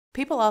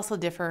People also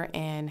differ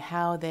in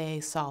how they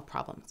solve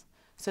problems.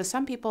 So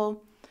some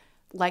people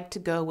like to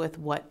go with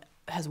what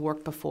has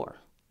worked before.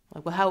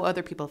 Like, well, how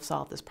other people have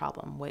solved this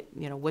problem.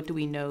 What do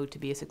we know to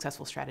be a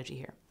successful strategy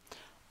here?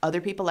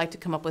 Other people like to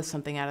come up with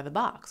something out of the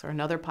box or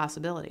another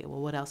possibility.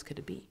 Well, what else could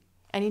it be?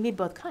 And you need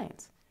both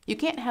kinds. You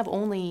can't have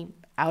only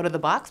out of the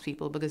box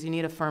people because you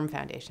need a firm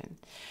foundation.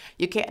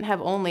 You can't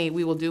have only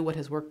we will do what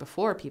has worked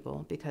before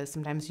people because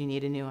sometimes you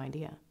need a new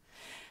idea.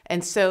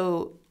 And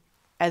so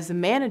as the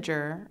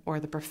manager or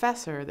the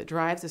professor that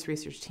drives this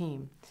research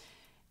team,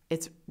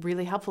 it's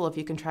really helpful if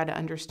you can try to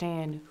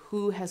understand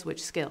who has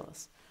which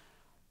skills.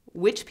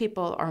 Which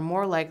people are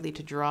more likely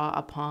to draw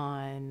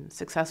upon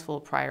successful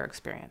prior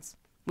experience?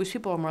 Which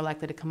people are more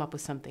likely to come up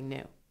with something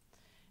new?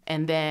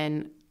 And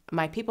then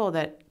my people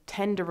that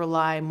tend to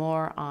rely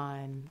more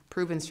on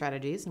proven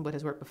strategies and what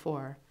has worked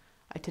before,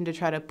 I tend to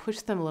try to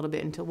push them a little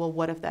bit into, well,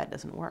 what if that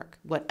doesn't work?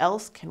 What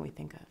else can we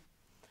think of?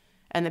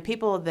 And the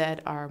people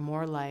that are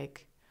more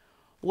like,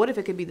 what if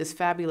it could be this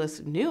fabulous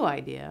new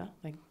idea?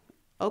 Like,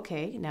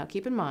 okay, now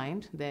keep in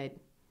mind that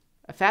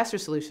a faster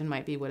solution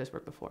might be what has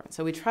worked before.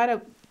 So we try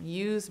to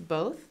use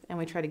both, and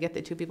we try to get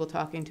the two people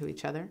talking to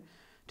each other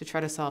to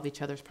try to solve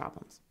each other's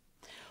problems.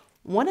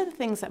 One of the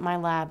things that my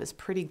lab is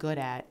pretty good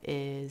at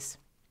is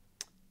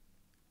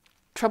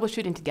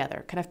troubleshooting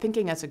together, kind of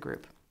thinking as a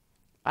group.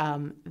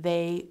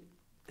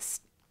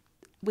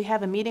 We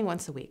have a meeting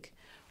once a week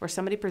where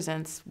somebody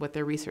presents what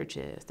their research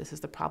is. This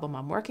is the problem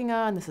I'm working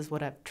on. This is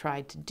what I've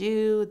tried to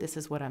do. This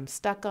is what I'm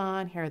stuck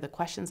on. Here are the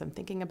questions I'm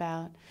thinking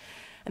about.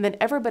 And then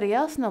everybody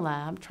else in the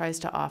lab tries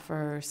to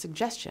offer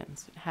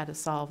suggestions, how to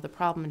solve the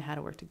problem and how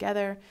to work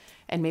together.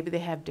 And maybe they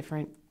have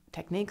different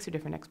techniques or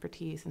different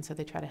expertise, and so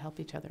they try to help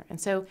each other. And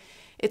so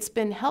it's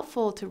been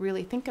helpful to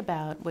really think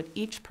about what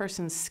each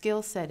person's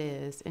skill set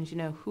is, and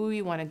who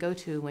you want to go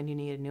to when you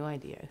need a new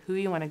idea, who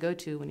you want to go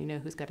to when you know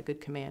who's got a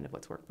good command of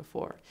what's worked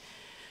before,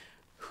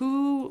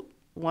 who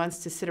wants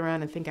to sit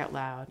around and think out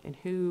loud, and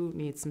who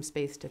needs some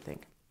space to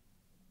think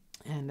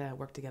and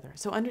work together.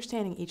 So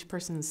understanding each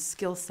person's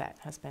skill set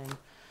has been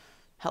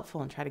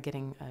helpful in trying to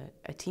getting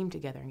a team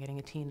together and getting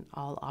a team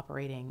all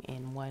operating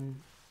in one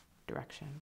direction.